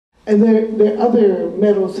And there other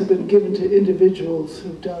medals have been given to individuals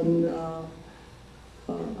who've done,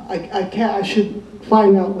 I should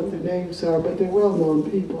find out what their names are, but they're well-known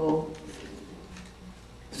people.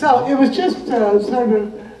 So it was just sort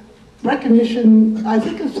of recognition, I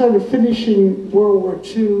think it's sort of finishing World War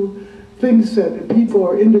II, things that people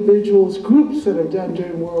or individuals, groups that have done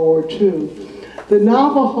during World War II. The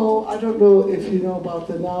Navajo, I don't know if you know about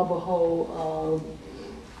the Navajo,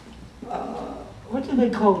 what do they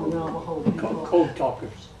call the Navajo people? Code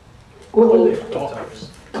talkers. Code talkers.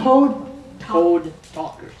 Code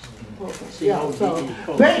talkers. Yeah, so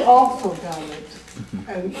they also got it.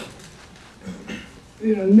 And,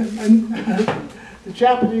 you know, and the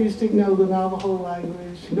Japanese didn't know the Navajo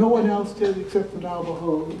language. No one else did except the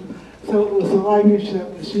Navajo. So it was a language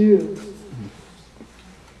that was used.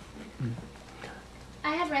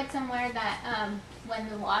 I had read somewhere that when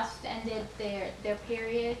the WASP ended their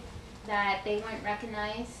period, that they weren't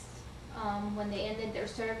recognized when they ended their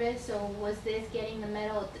service. So was this getting the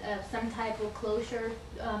medal of some type of closure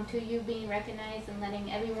to you being recognized and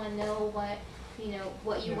letting everyone know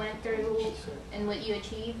what you went through and what you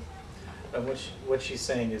achieved? What she's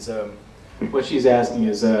saying is, what she's asking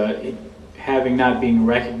is, having not being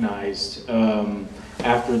recognized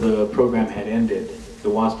after the program had ended, the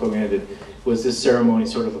WASP program ended, was this ceremony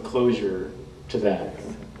sort of a closure to that?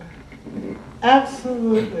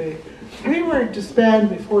 Absolutely. We were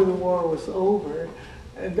disbanded before the war was over,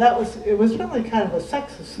 and it was really kind of a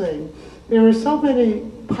sexist thing. There were so many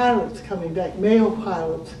pilots coming back, male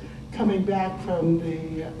pilots, coming back from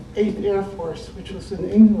the 8th Air Force, which was in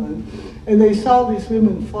England, and they saw these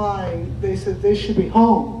women flying. They said they should be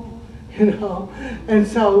home, you know, and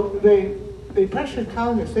so they pressured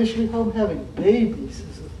Congress. They should be home having babies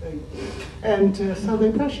is the thing, and so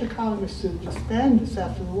they pressured Congress to disband us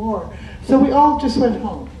after the war. So we all just went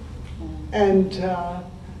home, and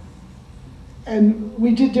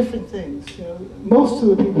we did different things. You know, most of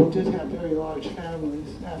the people did have very large families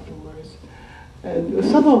afterwards. And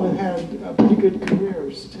some of them had pretty good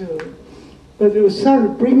careers too. But it was sort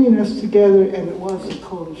of bringing us together, and it was a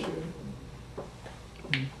closure.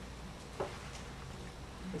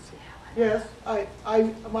 Yes,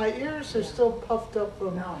 my ears are still puffed up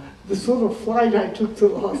from this little flight I took to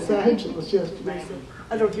Los Angeles yesterday, so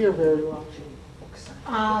I don't hear very well.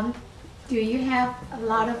 Do you have a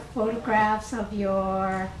lot of photographs of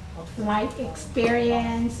your flight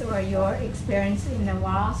experience or your experience in the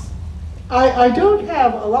WASP? I don't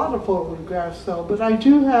have a lot of photographs though, but I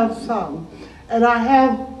do have some. And I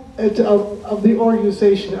have of the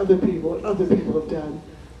organization other people have done.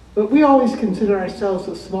 But we always consider ourselves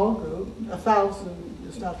a small group. 1,000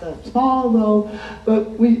 is not that small though,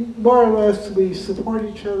 but we more or less we support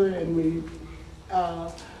each other, and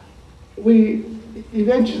we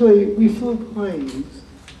eventually flew planes,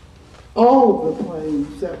 all of the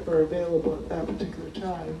planes that were available at that particular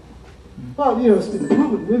time. Well, you know, it's been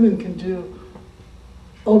proven women can do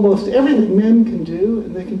almost everything men can do,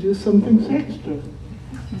 and they can do some things extra.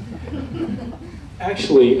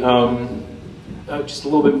 Actually, just a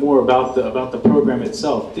little bit more about the program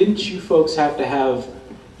itself. Didn't you folks have to have?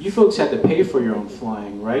 You folks had to pay for your own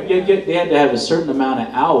flying, right? They had to have a certain amount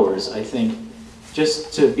of hours, I think,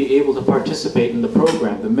 just to be able to participate in the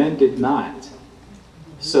program. The men did not.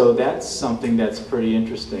 So that's something that's pretty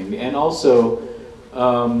interesting. And also,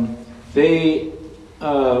 they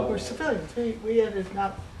were civilians. We ended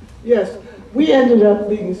up, yes, we ended up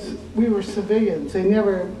being, we were civilians. They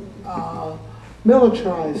never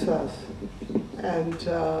militarized us, and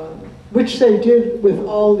which they did with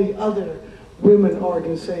all the other women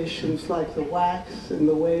organizations like the WACS and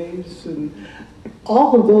the WAVES and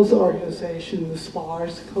all of those organizations, the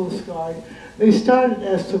SPARS, the Coast Guard. They started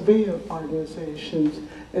as civilian organizations,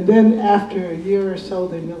 and then after a year or so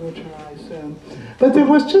they militarized them. But there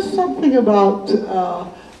was just something about,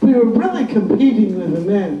 we were really competing with the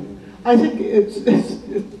men. I think it's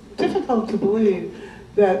difficult to believe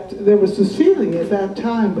that there was this feeling at that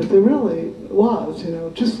time, but there really was, you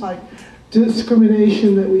know, just like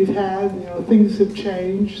discrimination that we've had, you know, things have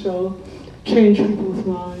changed, so change people's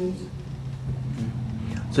minds.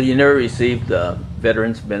 So you never received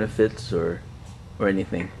veterans benefits or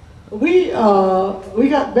anything? We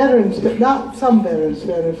got veterans, but not some veterans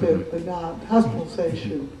benefit, but not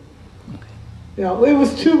hospitalization. You know, it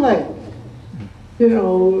was too late. You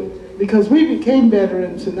know, because we became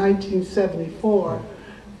veterans in 1974,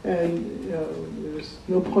 and you know, there's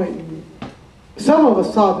no point in. Some of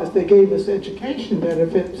us saw that they gave us education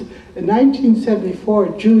benefits. In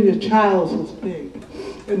 1974, Julia Childs was big,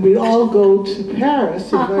 and we'd all go to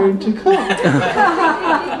Paris and learn to cook.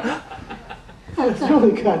 It's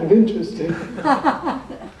really kind of interesting.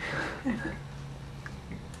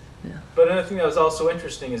 but another thing that was also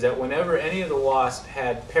interesting is that whenever any of the wasps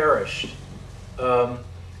had perished, the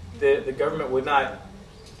government would not,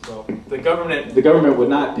 well, the government would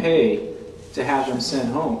not pay to have them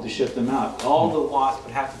sent home, to ship them out. All the wasps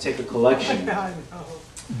would have to take a collection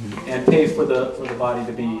and pay for the body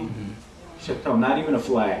to be shipped home. Not even a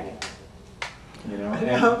flag, you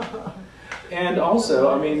know. And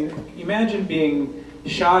also, I mean, imagine being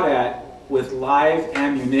shot at with live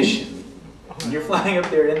ammunition. And you're flying up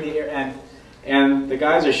there in the air, and the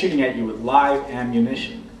guys are shooting at you with live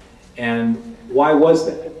ammunition. And why was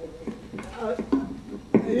that?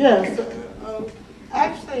 Yes,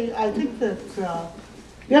 actually, I think that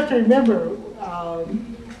you have to remember,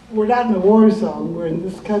 we're not in a war zone, we're in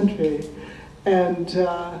this country, and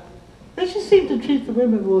they just seem to treat the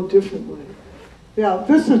women a little differently. Yeah,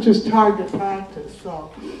 this is just target practice,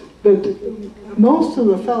 so, but most of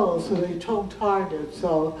the fellows, when they told targets,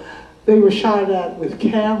 so they were shot at with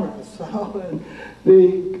cameras, so, and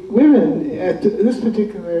the women at this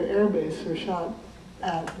particular airbase were shot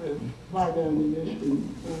at with live ammunition.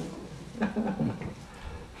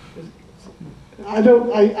 I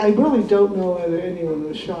really don't know whether anyone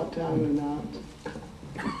was shot down or not.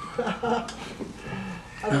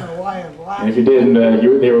 I don't know why I'm laughing. And if you didn't,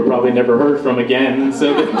 they were probably never heard from again,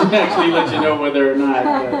 so they didn't actually let you know whether or not.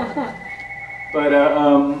 But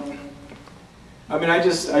I mean, I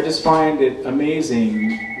just find it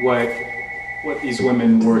amazing what these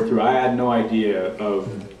women were through. I had no idea of.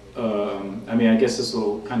 I mean, I guess this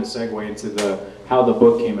will kind of segue into how the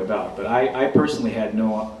book came about. But I personally had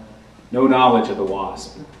no knowledge of the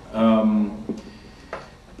WASP.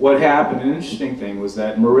 What happened, an interesting thing, was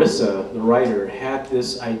that Marissa, the writer, had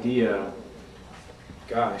this idea.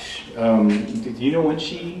 Gosh, do you know when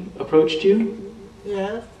she approached you?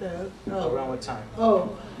 Yes, yes. Oh. Around what time?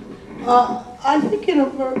 Oh, I think, you know,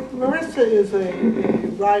 Marissa is a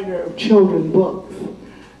writer of children's books,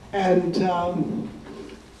 and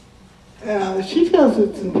she feels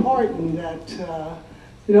it's important that,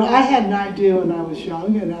 you know, I had an idea when I was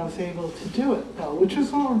young, and I was able to do it, though, which was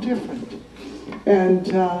a little different. And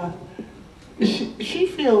she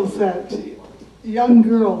feels that young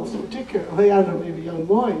girls, particularly, I don't know, maybe young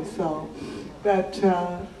boys, so, that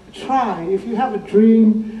try, if you have a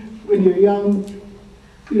dream when you're young,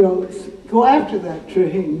 you know, go after that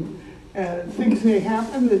dream. And things may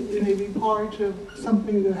happen that it may be part of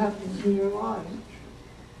something that happens in your life.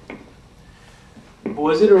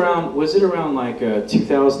 Was it around like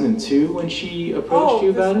 2002 when she approached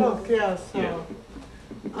you about this book, yes. Yeah.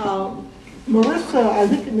 Marissa, I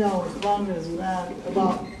think now it's longer than that,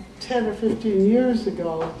 about 10 or 15 years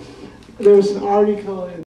ago, there was an article in